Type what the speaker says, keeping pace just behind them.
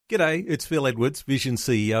G'day, it's Phil Edwards, Vision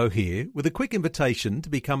CEO here, with a quick invitation to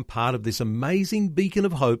become part of this amazing beacon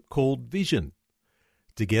of hope called Vision.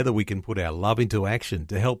 Together we can put our love into action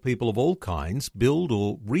to help people of all kinds build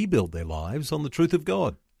or rebuild their lives on the truth of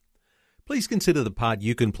God. Please consider the part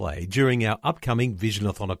you can play during our upcoming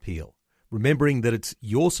Visionathon appeal, remembering that it's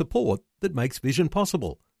your support that makes Vision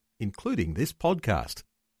possible, including this podcast.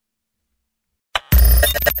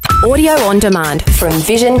 Audio on demand from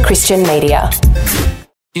Vision Christian Media.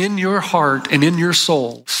 In your heart and in your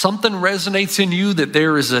soul, something resonates in you that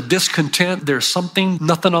there is a discontent. There's something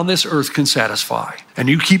nothing on this earth can satisfy. And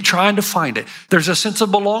you keep trying to find it. There's a sense of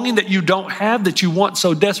belonging that you don't have, that you want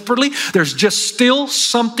so desperately. There's just still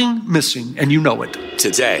something missing, and you know it.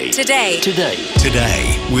 Today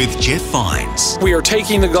with Jeff Vines. We are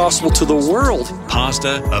taking the gospel to the world.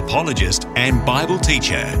 Pastor, apologist, and Bible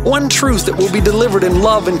teacher. One truth that will be delivered in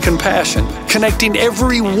love and compassion, connecting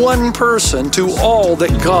every one person to all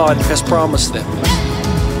that God has promised them.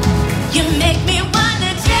 You make me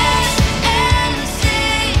wanna dance and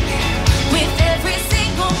sing with every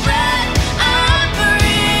single breath I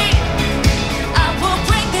breathe. I will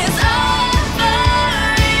bring this offering.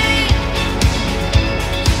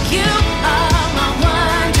 You are my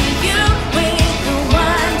wonder, you with the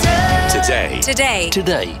wonder.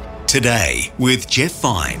 Today with Jeff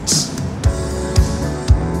Vines.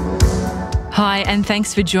 Hi, and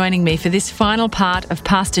thanks for joining me for this final part of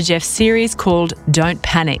Pastor Jeff's series called Don't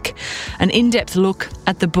Panic, an in-depth look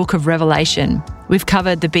at the book of Revelation. We've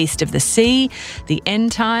covered the beast of the sea, the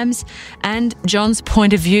end times, and John's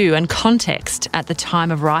point of view and context at the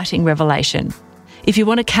time of writing Revelation. If you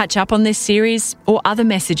want to catch up on this series or other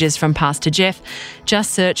messages from Pastor Jeff,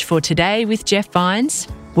 just search for Today with Jeff Vines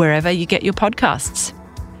wherever you get your podcasts.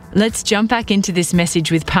 Let's jump back into this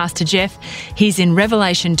message with Pastor Jeff. He's in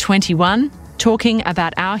Revelation 21, talking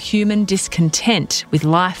about our human discontent with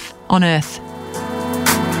life on earth.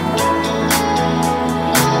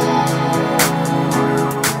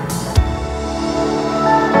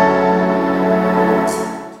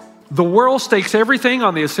 The world stakes everything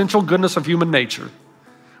on the essential goodness of human nature.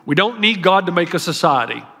 We don't need God to make a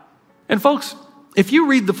society. And folks, if you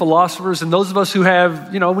read the philosophers and those of us who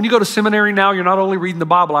have, when you go to seminary now, you're not only reading the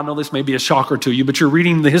Bible, I know this may be a shocker to you, but you're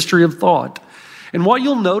reading the history of thought. And what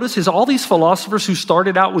you'll notice is all these philosophers who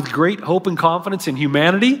started out with great hope and confidence in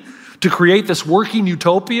humanity to create this working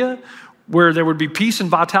utopia where there would be peace and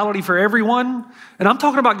vitality for everyone. And I'm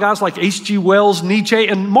talking about guys like H.G. Wells, Nietzsche,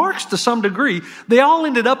 and Marx to some degree. They all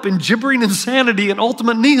ended up in gibbering insanity and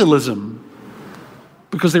ultimate nihilism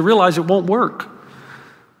because they realized it won't work.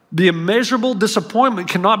 The immeasurable disappointment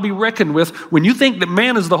cannot be reckoned with when you think that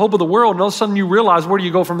man is the hope of the world, and all of a sudden you realize, where do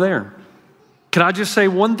you go from there? Can I just say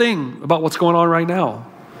one thing about what's going on right now?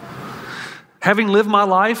 Having lived my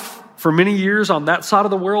life for many years on that side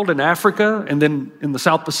of the world in Africa and then in the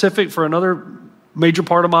South Pacific for another major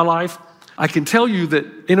part of my life, I can tell you that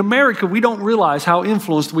in America, we don't realize how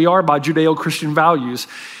influenced we are by Judeo-Christian values.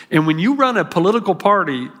 And when you run a political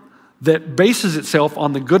party that bases itself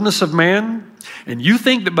on the goodness of man, and you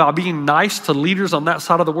think that by being nice to leaders on that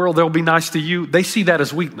side of the world, they'll be nice to you, they see that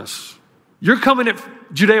as weakness. You're coming at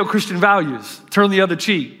Judeo-Christian values. Turn the other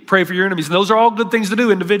cheek. Pray for your enemies. And those are all good things to do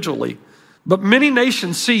individually. But many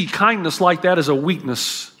nations see kindness like that as a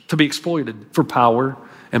weakness to be exploited for power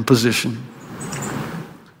and position.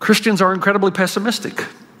 Christians are incredibly pessimistic.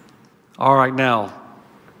 All right, now,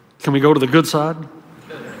 can we go to the good side?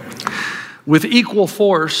 With equal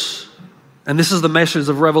force, and this is the message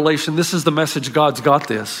of Revelation, this is the message God's got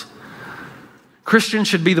this. Christians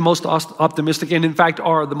should be the most optimistic, and in fact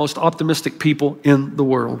are the most optimistic people in the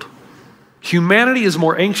world. Humanity is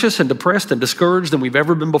more anxious and depressed and discouraged than we've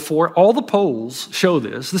ever been before. All the polls show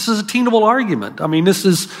this. This is a tenable argument. I mean, this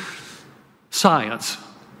is science.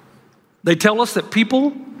 They tell us that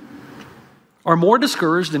people are more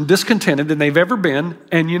discouraged and discontented than they've ever been,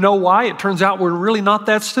 and you know why? It turns out we're really not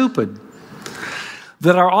that stupid.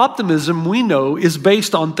 That our optimism, we know, is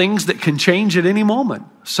based on things that can change at any moment.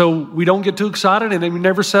 So we don't get too excited and then we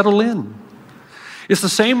never settle in. It's the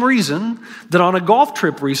same reason that on a golf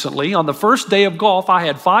trip recently, on the first day of golf, I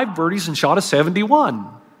had 5 birdies and shot a 71.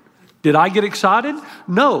 Did I get excited?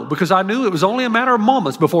 No, because I knew it was only a matter of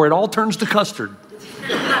moments before it all turns to custard.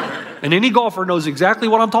 And any golfer knows exactly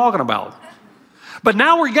what I'm talking about. But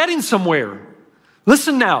now we're getting somewhere.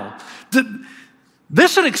 Listen now.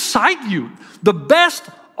 This should excite you. The best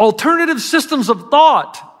alternative systems of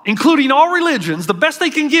thought, including all religions, the best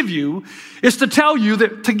they can give you is to tell you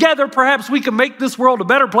that together perhaps we can make this world a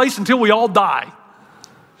better place until we all die.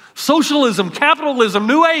 Socialism, capitalism,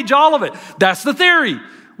 New Age, all of it. That's the theory.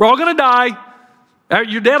 We're all going to die,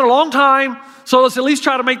 You're dead a long time, so let's at least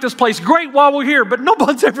try to make this place great while we're here. But no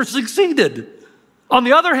one's ever succeeded. On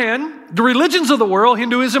the other hand, the religions of the world,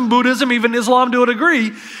 Hinduism, Buddhism, even Islam to a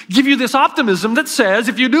degree, give you this optimism that says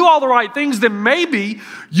if you do all the right things, then maybe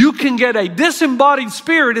you can get a disembodied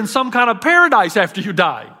spirit in some kind of paradise after you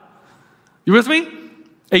die. You with me?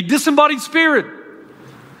 A disembodied spirit.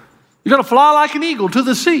 You're going to fly like an eagle to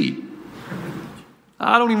the sea.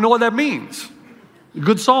 I don't even know what that means.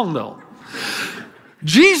 Good song, though.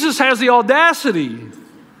 Jesus has the audacity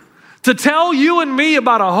to tell you and me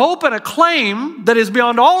about a hope and a claim that is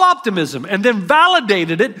beyond all optimism, and then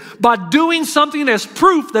validated it by doing something as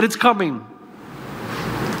proof that it's coming.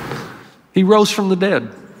 He rose from the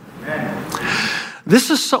dead. This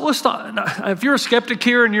is so astonishing. If you're a skeptic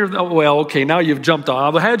here and you're, oh, well, okay, now you've jumped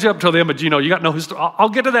on. I've had you up till the image, you got no history. I'll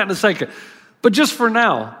get to that in a second. But just for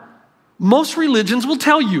now, most religions will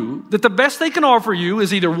tell you that the best they can offer you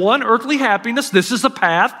is either one, earthly happiness, this is the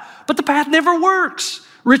path, but the path never works.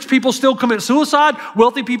 Rich people still commit suicide,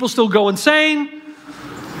 wealthy people still go insane,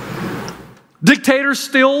 dictators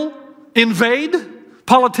still invade,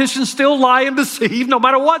 politicians still lie and deceive, no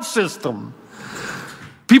matter what system.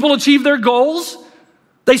 People achieve their goals,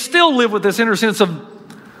 they still live with this inner sense of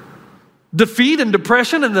defeat and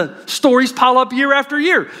depression, and the stories pile up year after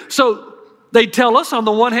year. So they tell us, on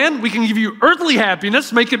the one hand, we can give you earthly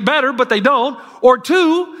happiness, make it better, but they don't. Or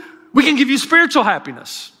two, we can give you spiritual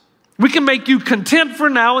happiness. We can make you content for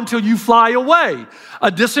now until you fly away.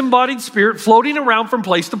 A disembodied spirit floating around from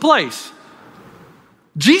place to place.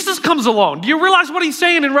 Jesus comes along. Do you realize what he's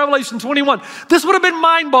saying in Revelation 21? This would have been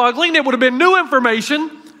mind-boggling. It would have been new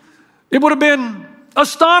information. It would have been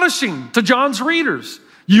astonishing to John's readers.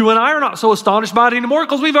 You and I are not so astonished by it anymore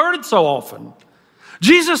because we've heard it so often.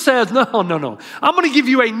 Jesus says, no. I'm going to give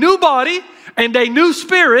you a new body and a new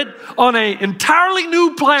spirit on an entirely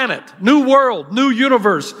new planet, new world, new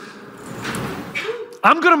universe.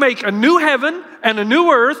 I'm going to make a new heaven and a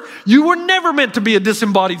new earth. You were never meant to be a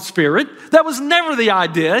disembodied spirit. That was never the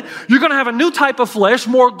idea. You're going to have a new type of flesh,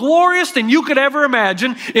 more glorious than you could ever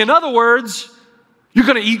imagine. In other words, you're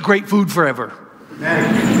going to eat great food forever.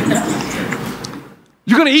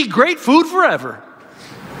 You're going to eat great food forever.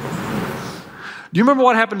 Do you remember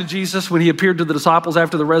what happened to Jesus when he appeared to the disciples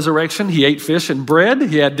after the resurrection? He ate fish and bread.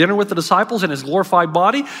 He had dinner with the disciples in his glorified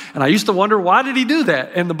body. And I used to wonder, why did he do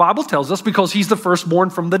that? And the Bible tells us because he's the firstborn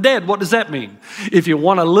from the dead. What does that mean? If you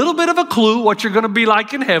want a little bit of a clue what you're going to be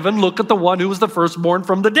like in heaven, look at the one who was the firstborn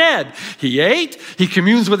from the dead. He ate. He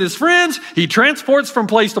communes with his friends. He transports from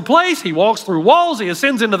place to place. He walks through walls. He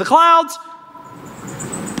ascends into the clouds.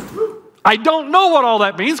 I don't know what all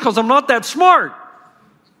that means because I'm not that smart,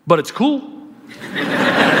 but it's cool.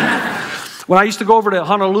 When I used to go over to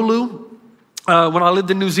Honolulu, when I lived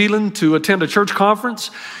in New Zealand to attend a church conference,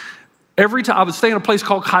 every time I would stay in a place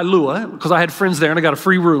called Kailua because I had friends there and I got a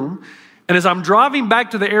free room. And as I'm driving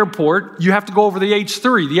back to the airport, you have to go over the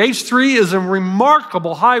H3. The H3 is a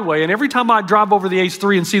remarkable highway. And every time I drive over the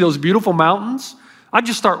H3 and see those beautiful mountains, I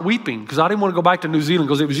just start weeping because I didn't want to go back to New Zealand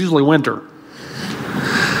because it was usually winter.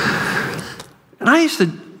 And I used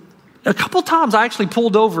to, a couple times I actually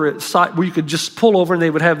pulled over at site where you could just pull over and they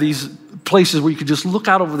would have these places where you could just look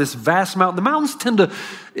out over this vast mountain. The mountains tend to,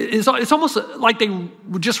 it's almost like they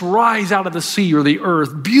would just rise out of the sea or the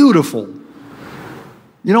earth. Beautiful.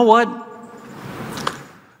 You know what?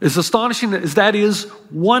 As astonishing as that is,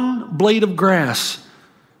 one blade of grass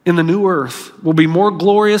in the new earth will be more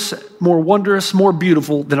glorious, more wondrous, more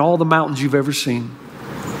beautiful than all the mountains you've ever seen.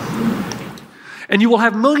 And you will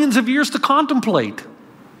have millions of years to contemplate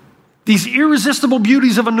these irresistible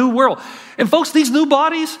beauties of a new world. And folks, these new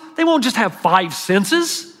bodies, they won't just have 5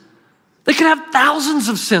 senses. They can have thousands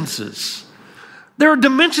of senses. There are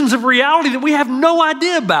dimensions of reality that we have no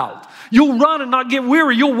idea about. You'll run and not get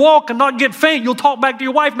weary. You'll walk and not get faint. You'll talk back to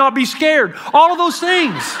your wife, not be scared. All of those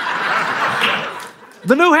things.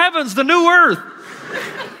 The new heavens, the new earth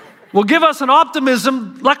will give us an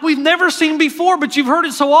optimism like we've never seen before, but you've heard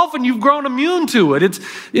it so often, you've grown immune to it.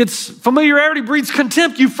 It's familiarity breeds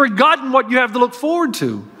contempt. You've forgotten what you have to look forward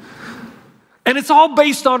to. And it's all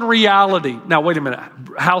based on reality. Now, wait a minute.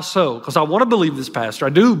 How so? Because I want to believe this, Pastor. I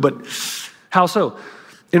do, but how so?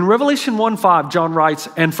 In Revelation 1:5, John writes,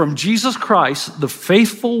 and from Jesus Christ, the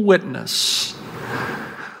faithful witness,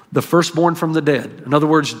 the firstborn from the dead. In other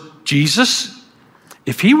words, Jesus,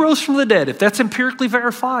 if he rose from the dead, if that's empirically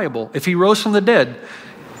verifiable, if he rose from the dead,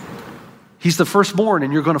 he's the firstborn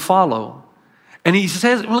and you're going to follow. And he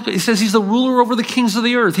says, look, he says he's the ruler over the kings of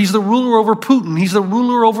the earth. He's the ruler over Putin. He's the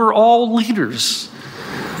ruler over all leaders.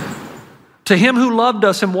 To him who loved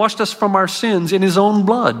us and washed us from our sins in his own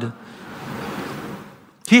blood.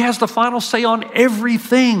 He has the final say on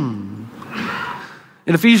everything.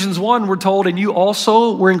 In Ephesians 1, we're told, and you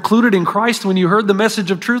also were included in Christ when you heard the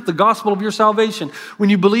message of truth, the gospel of your salvation. When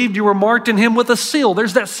you believed, you were marked in him with a seal.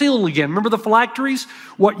 There's that seal again. Remember the phylacteries?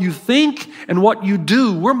 What you think and what you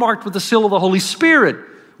do. We're marked with the seal of the Holy Spirit.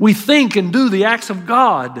 We think and do the acts of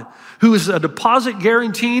God, who is a deposit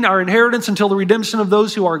guaranteeing our inheritance until the redemption of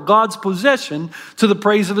those who are God's possession to the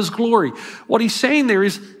praise of his glory. What he's saying there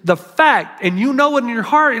is the fact, and you know it in your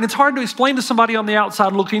heart, and it's hard to explain to somebody on the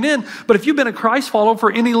outside looking in, but if you've been a Christ follower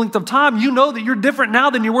for any length of time, you know that you're different now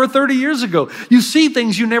than you were 30 years ago. You see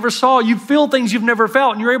things you never saw, you feel things you've never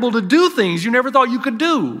felt, and you're able to do things you never thought you could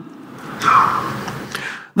do.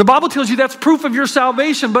 The Bible tells you that's proof of your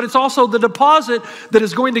salvation, but it's also the deposit that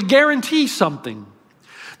is going to guarantee something.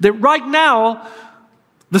 That right now,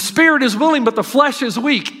 the spirit is willing, but the flesh is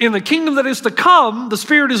weak. In the kingdom that is to come, the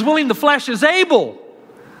spirit is willing, the flesh is able.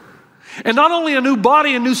 And not only a new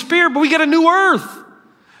body, a new spirit, but we get a new earth.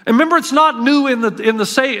 And remember, it's not new in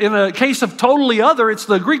the case of totally other. It's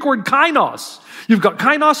the Greek word kainos. You've got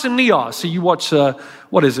kainos and neos. So you watch,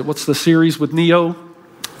 what is it? What's the series with Neo?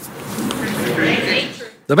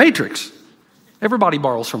 The Matrix. Everybody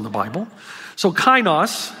borrows from the Bible. So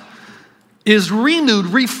kainos is renewed,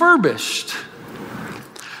 refurbished.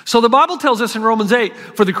 So the Bible tells us in Romans 8,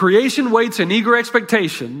 for the creation waits in eager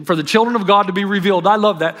expectation for the children of God to be revealed. I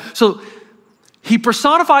love that. So he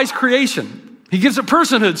personifies creation. He gives it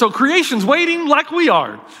personhood. So creation's waiting like we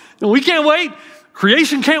are. And we can't wait.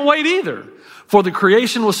 Creation can't wait either. For the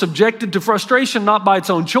creation was subjected to frustration, not by its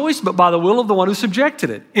own choice, but by the will of the one who subjected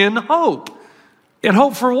it, in hope. In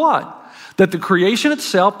hope for what? That the creation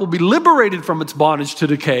itself will be liberated from its bondage to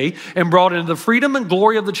decay and brought into the freedom and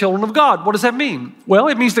glory of the children of God. What does that mean? Well,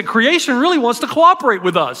 it means that creation really wants to cooperate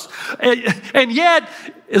with us. And yet,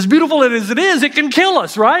 as beautiful as it is, it can kill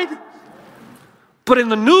us, right? But in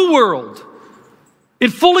the new world, it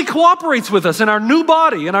fully cooperates with us in our new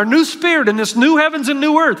body, in our new spirit, in this new heavens and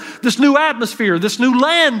new earth, this new atmosphere, this new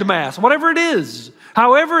land mass, whatever it is.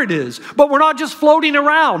 However it is. But we're not just floating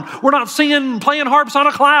around. We're not singing, playing harps on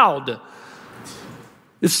a cloud.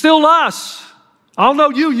 It's still us. I'll know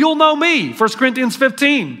you, you'll know me. 1 Corinthians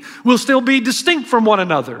 15. We'll still be distinct from one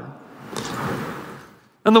another.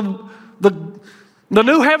 And the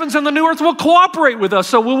new heavens and the new earth will cooperate with us.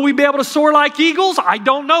 So will we be able to soar like eagles? I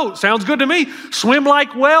don't know. Sounds good to me. Swim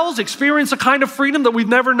like whales, experience a kind of freedom that we've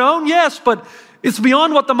never known? Yes, but it's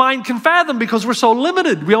beyond what the mind can fathom because we're so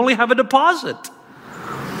limited. We only have a deposit.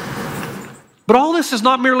 But all this is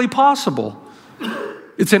not merely possible.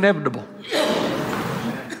 It's inevitable.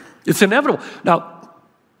 It's inevitable. Now,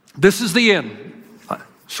 this is the end.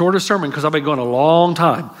 Shorter sermon because I've been going a long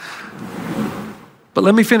time. But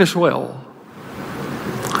let me finish well.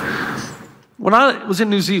 When I was in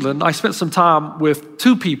New Zealand, I spent some time with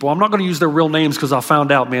two people. I'm not going to use their real names because I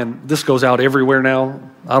found out, man, this goes out everywhere now.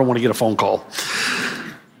 I don't want to get a phone call.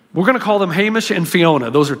 We're going to call them Hamish and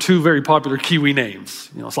Fiona. Those are two very popular Kiwi names.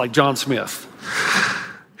 You know, it's like John Smith.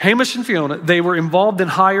 Hamish and Fiona, they were involved in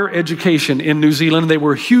higher education in New Zealand. They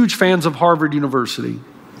were huge fans of Harvard University.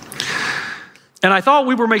 And I thought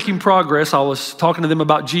we were making progress. I was talking to them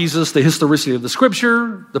about Jesus, the historicity of the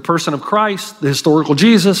scripture, the person of Christ, the historical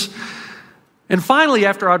Jesus. And finally,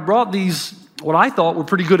 after I'd brought these, what I thought were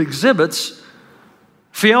pretty good exhibits,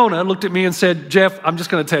 Fiona looked at me and said, Jeff, I'm just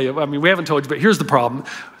going to tell you, I mean, we haven't told you, but here's the problem.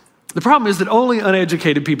 The problem is that only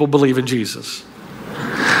uneducated people believe in Jesus.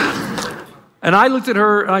 And I looked at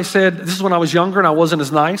her and I said, this is when I was younger and I wasn't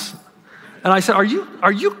as nice. And I said, are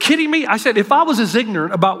you kidding me? I said, if I was as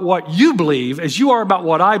ignorant about what you believe as you are about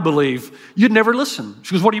what I believe, you'd never listen.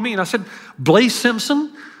 She goes, what do you mean? I said, Blaise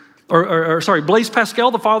Pascal,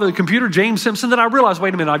 the father of the computer, James Simpson. Then I realized,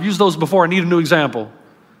 wait a minute, I've used those before. I need a new example.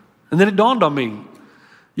 And then it dawned on me.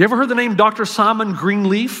 You ever heard the name Dr. Simon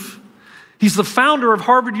Greenleaf? He's the founder of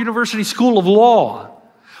Harvard University School of Law.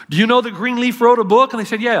 Do you know that Greenleaf wrote a book? And they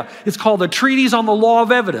said, yeah, it's called The Treatise on the Law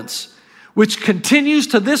of Evidence, which continues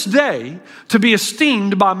to this day to be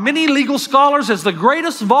esteemed by many legal scholars as the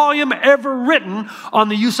greatest volume ever written on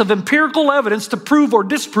the use of empirical evidence to prove or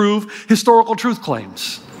disprove historical truth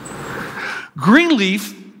claims.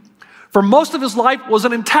 Greenleaf, for most of his life, was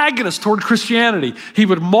an antagonist toward Christianity. He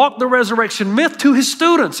would mock the resurrection myth to his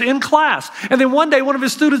students in class. And then one day, one of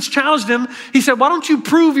his students challenged him. He said, why don't you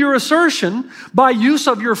prove your assertion by use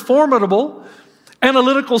of your formidable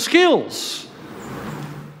analytical skills?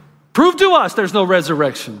 Prove to us there's no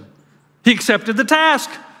resurrection. He accepted the task.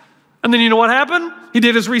 And then you know what happened? He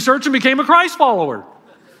did his research and became a Christ follower.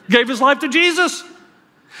 Gave his life to Jesus.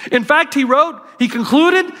 In fact, he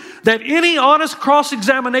concluded that any honest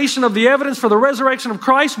cross-examination of the evidence for the resurrection of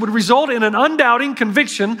Christ would result in an undoubting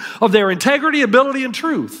conviction of their integrity, ability, and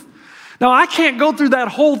truth. Now, I can't go through that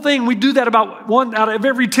whole thing. We do that about 1 out of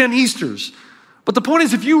every 10 Easters. But the point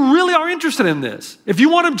is, if you really are interested in this, if you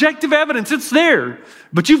want objective evidence, it's there.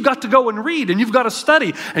 But you've got to go and read, and you've got to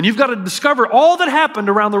study, and you've got to discover all that happened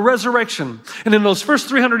around the resurrection and in those first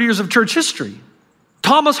 300 years of church history.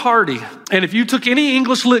 Thomas Hardy, and if you took any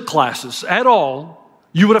English lit classes at all,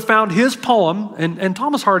 you would have found his poem, and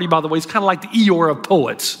Thomas Hardy, by the way, is kind of like the Eeyore of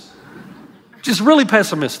poets, just really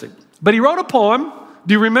pessimistic. But he wrote a poem.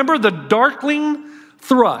 Do you remember the Darkling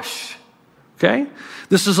Thrush? Okay?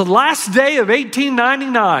 This is the last day of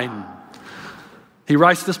 1899. He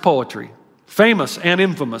writes this poetry, famous and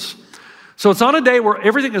infamous. So it's on a day where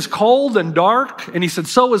everything is cold and dark, and he said,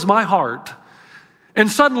 "So is my heart."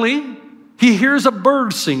 And suddenly, he hears a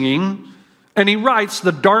bird singing, and he writes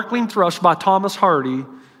The Darkling Thrush by Thomas Hardy.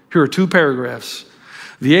 Here are 2 paragraphs.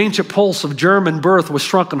 "The ancient pulse of German birth was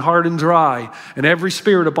shrunken hard and dry, and every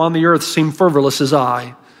spirit upon the earth seemed fervorless as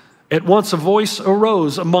I. At once a voice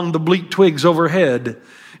arose among the bleak twigs overhead,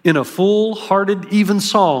 in a full-hearted, even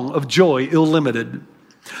song of joy ill-limited.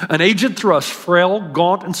 An aged thrush, frail,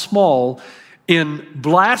 gaunt, and small, in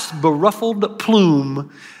blast-beruffled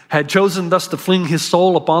plume, had chosen thus to fling his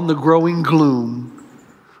soul upon the growing gloom.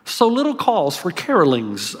 So little cause for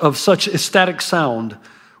carolings of such ecstatic sound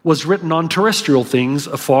was written on terrestrial things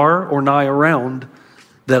afar or nigh around,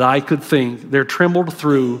 that I could think there trembled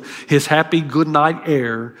through his happy good night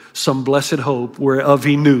air some blessed hope whereof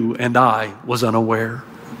he knew and I was unaware."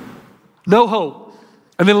 No hope.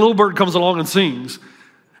 And then a little bird comes along and sings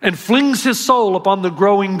and flings his soul upon the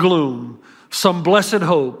growing gloom, some blessed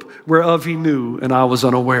hope whereof he knew and I was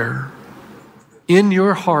unaware. In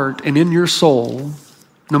your heart and in your soul,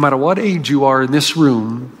 no matter what age you are in this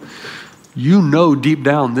room, you know deep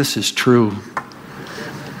down this is true.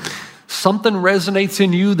 Something resonates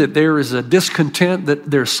in you, that there is a discontent,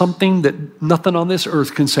 that there's something that nothing on this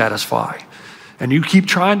earth can satisfy. And you keep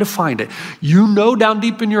trying to find it. You know down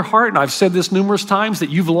deep in your heart, and I've said this numerous times,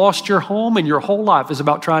 that you've lost your home and your whole life is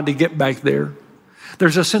about trying to get back there.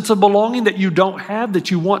 There's a sense of belonging that you don't have,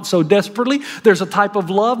 that you want so desperately. There's a type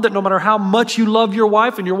of love that no matter how much you love your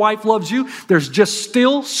wife and your wife loves you, there's just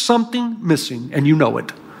still something missing, and you know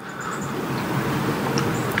it.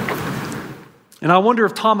 And I wonder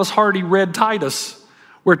if Thomas Hardy read Titus,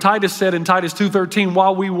 where Titus said in Titus 2:13,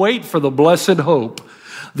 "While we wait for the blessed hope,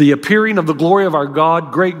 the appearing of the glory of our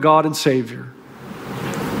God, great God and Savior."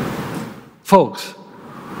 Folks,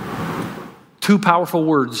 2 powerful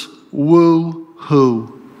words,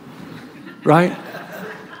 woo-hoo, right?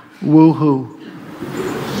 Woo-hoo.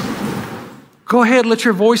 Go ahead, let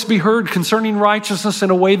your voice be heard concerning righteousness in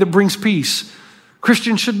a way that brings peace.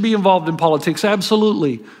 Christians should be involved in politics,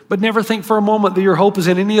 absolutely. But never think for a moment that your hope is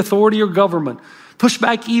in any authority or government. Push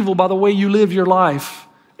back evil by the way you live your life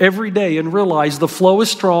every day and realize the flow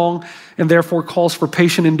is strong and therefore calls for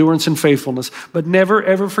patient endurance and faithfulness. But never,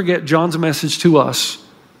 ever forget John's message to us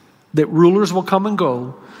that rulers will come and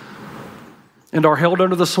go and are held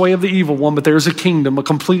under the sway of the evil one, but there's a kingdom, a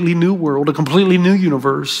completely new world, a completely new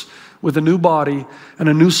universe with a new body and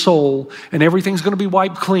a new soul, and everything's going to be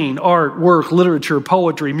wiped clean. Art, work, literature,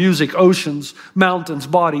 poetry, music, oceans, mountains,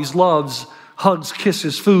 bodies, loves, hugs,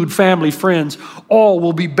 kisses, food, family, friends, all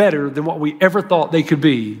will be better than what we ever thought they could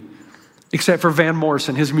be, except for Van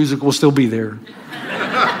Morrison. His music will still be there.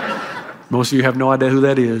 Most of you have no idea who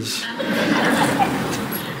that is.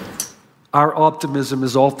 Our optimism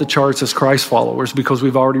is off the charts as Christ followers because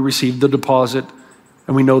we've already received the deposit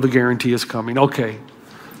and we know the guarantee is coming. Okay.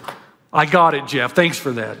 I got it, Jeff. Thanks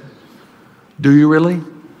for that. Do you really?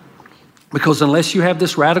 Because unless you have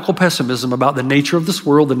this radical pessimism about the nature of this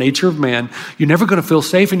world, the nature of man, you're never going to feel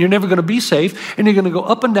safe, and you're never going to be safe, and you're going to go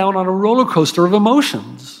up and down on a roller coaster of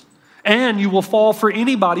emotions. And you will fall for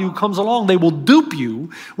anybody who comes along. They will dupe you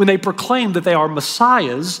when they proclaim that they are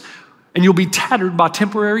messiahs, and you'll be tattered by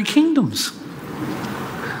temporary kingdoms.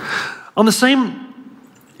 In the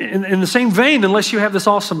same vein, unless you have this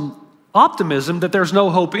awesome optimism that there's no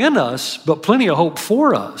hope in us, but plenty of hope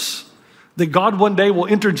for us, that God one day will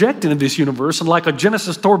interject into this universe, and like a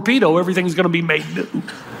Genesis torpedo, everything's going to be made new.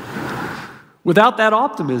 Without that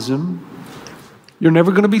optimism, you're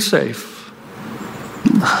never going to be safe.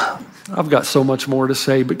 I've got so much more to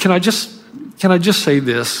say, but can I just say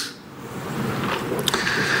this?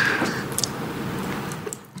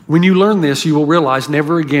 When you learn this, you will realize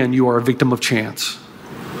never again you are a victim of chance.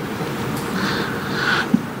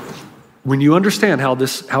 When you understand how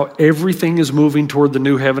everything is moving toward the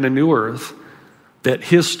new heaven and new earth, that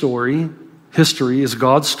history is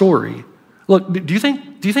God's story. Look, do you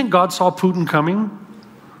think Do you think God saw Putin coming?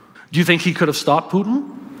 Do you think he could have stopped Putin?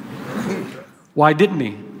 Why didn't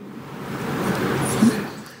he?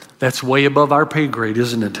 That's way above our pay grade,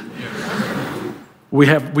 isn't it?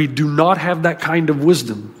 We do not have that kind of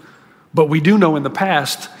wisdom. But we do know in the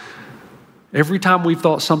past, every time we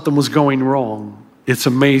thought something was going wrong, it's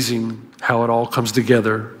amazing how it all comes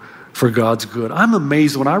together for God's good. I'm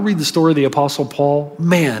amazed when I read the story of the Apostle Paul.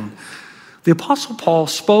 Man, the Apostle Paul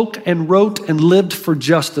spoke and wrote and lived for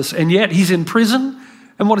justice, and yet he's in prison.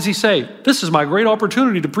 And what does he say? This is my great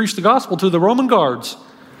opportunity to preach the gospel to the Roman guards.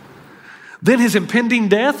 Then his impending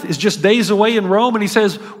death is just days away in Rome, and he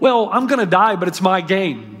says, well, I'm going to die, but it's my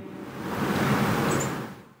gain.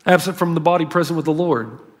 Absent from the body, present with the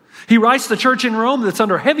Lord. He writes the church in Rome that's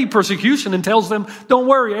under heavy persecution and tells them, don't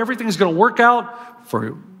worry, everything's going to work out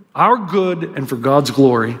for our good and for God's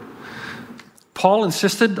glory. Paul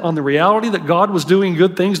insisted on the reality that God was doing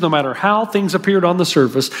good things no matter how things appeared on the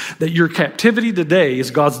surface, that your captivity today is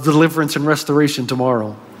God's deliverance and restoration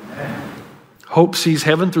tomorrow. Hope sees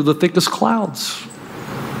heaven through the thickest clouds.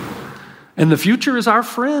 And the future is our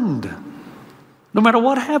friend. No matter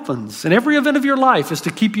what happens, and every event of your life is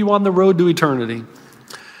to keep you on the road to eternity.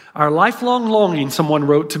 Our lifelong longing, someone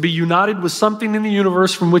wrote, to be united with something in the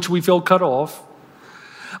universe from which we feel cut off.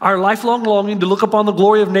 Our lifelong longing to look upon the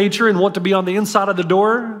glory of nature and want to be on the inside of the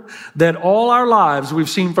door that all our lives we've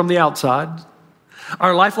seen from the outside.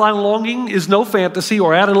 Our lifelong longing is no fantasy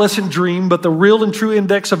or adolescent dream, but the real and true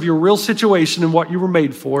index of your real situation and what you were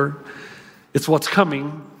made for. It's what's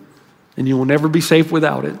coming, and you will never be safe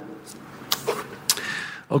without it.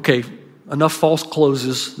 Okay, enough false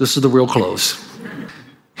closes. This is the real close.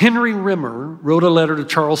 Henry Rimmer wrote a letter to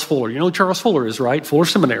Charles Fuller. You know who Charles Fuller is, right? Fuller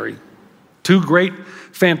Seminary. Two great,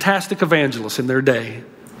 fantastic evangelists in their day.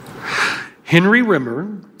 Henry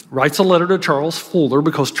Rimmer writes a letter to Charles Fuller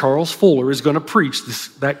because Charles Fuller is going to preach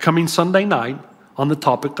that coming Sunday night on the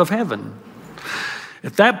topic of heaven.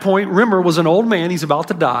 At that point, Rimmer was an old man. He's about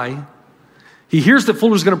to die. He hears that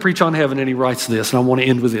Fuller's going to preach on heaven, and he writes this, and I want to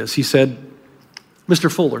end with this. He said,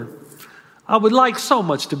 Mr. Fuller, I would like so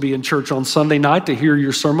much to be in church on Sunday night to hear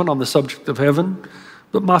your sermon on the subject of heaven,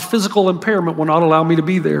 but my physical impairment will not allow me to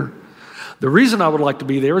be there. The reason I would like to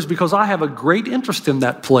be there is because I have a great interest in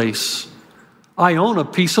that place. I own a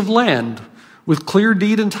piece of land with clear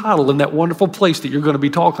deed and title in that wonderful place that you're going to be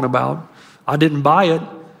talking about. I didn't buy it.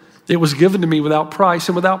 It was given to me without price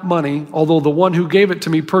and without money, although the one who gave it to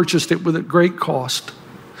me purchased it with a great cost.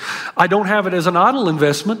 I don't have it as an idle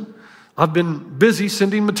investment. I've been busy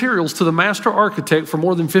sending materials to the master architect for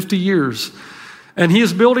more than 50 years, and he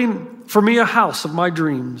is building for me a house of my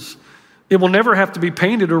dreams. It will never have to be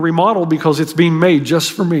painted or remodeled because it's being made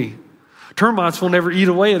just for me. Termites will never eat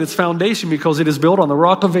away at its foundation because it is built on the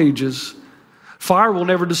rock of ages. Fire will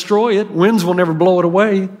never destroy it. Winds will never blow it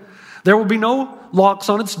away. There will be no locks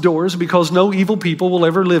on its doors because no evil people will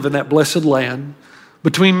ever live in that blessed land.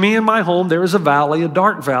 Between me and my home, there is a valley, a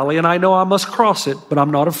dark valley, and I know I must cross it, but I'm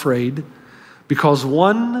not afraid because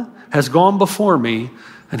one has gone before me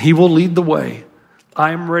and he will lead the way.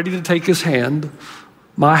 I am ready to take his hand.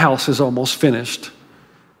 My house is almost finished.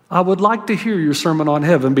 I would like to hear your sermon on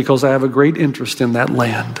heaven because I have a great interest in that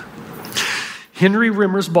land. Henry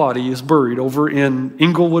Rimmer's body is buried over in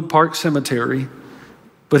Inglewood Park Cemetery,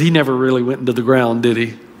 but he never really went into the ground, did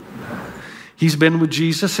he? He's been with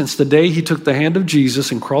Jesus since the day he took the hand of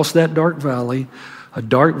Jesus and crossed that dark valley, a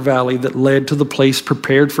dark valley that led to the place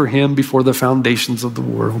prepared for him before the foundations of the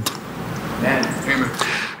world. Amen.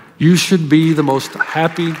 You should be the most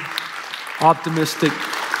happy, optimistic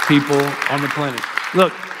people on the planet.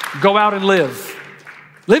 Look, go out and live.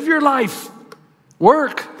 Live your life.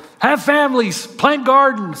 Work. Have families. Plant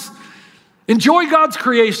gardens. Enjoy God's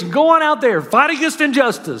creation. Go on out there. Fight against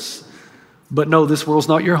injustice. But no, this world's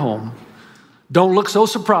not your home. Don't look so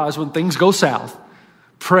surprised when things go south.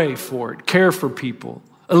 Pray for it. Care for people.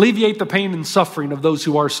 Alleviate the pain and suffering of those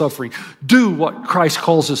who are suffering. Do what Christ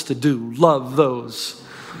calls us to do. Love those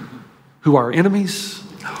who are enemies.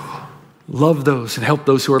 Love those and help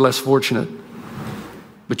those who are less fortunate.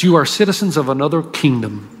 But you are citizens of another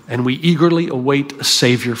kingdom, and we eagerly await a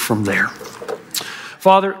Savior from there.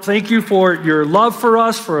 Father, thank you for your love for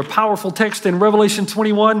us, for a powerful text in Revelation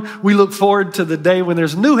 21. We look forward to the day when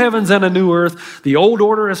there's new heavens and a new earth. The old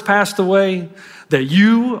order has passed away, that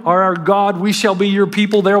you are our God. We shall be your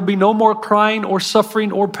people. There will be no more crying or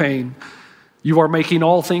suffering or pain. You are making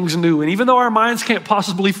all things new. And even though our minds can't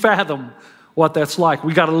possibly fathom what that's like,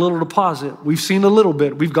 we got a little deposit. We've seen a little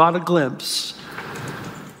bit. We've got a glimpse.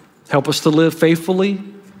 Help us to live faithfully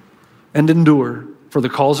and endure for the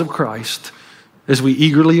cause of Christ as we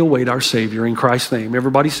eagerly await our Savior. In Christ's name.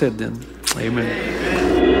 Everybody said then,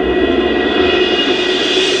 amen.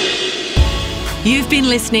 You've been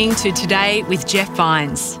listening to Today with Jeff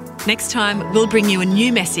Vines. Next time, we'll bring you a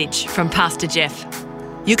new message from Pastor Jeff.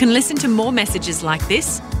 You can listen to more messages like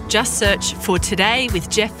this. Just search for Today with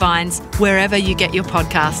Jeff Vines wherever you get your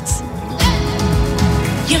podcasts.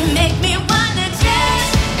 You make me wanna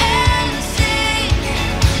dance and sing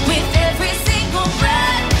with every single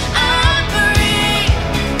breath I breathe.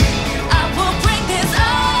 I will bring this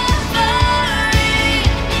offering.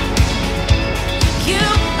 You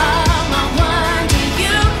are my wonder.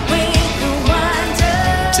 You bring the wonder.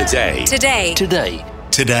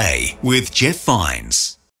 Today with Jeff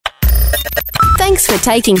Vines. Thanks for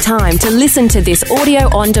taking time to listen to this audio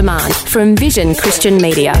on demand from Vision Christian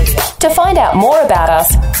Media. To find out more about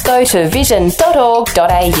us, go to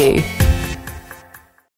vision.org.au.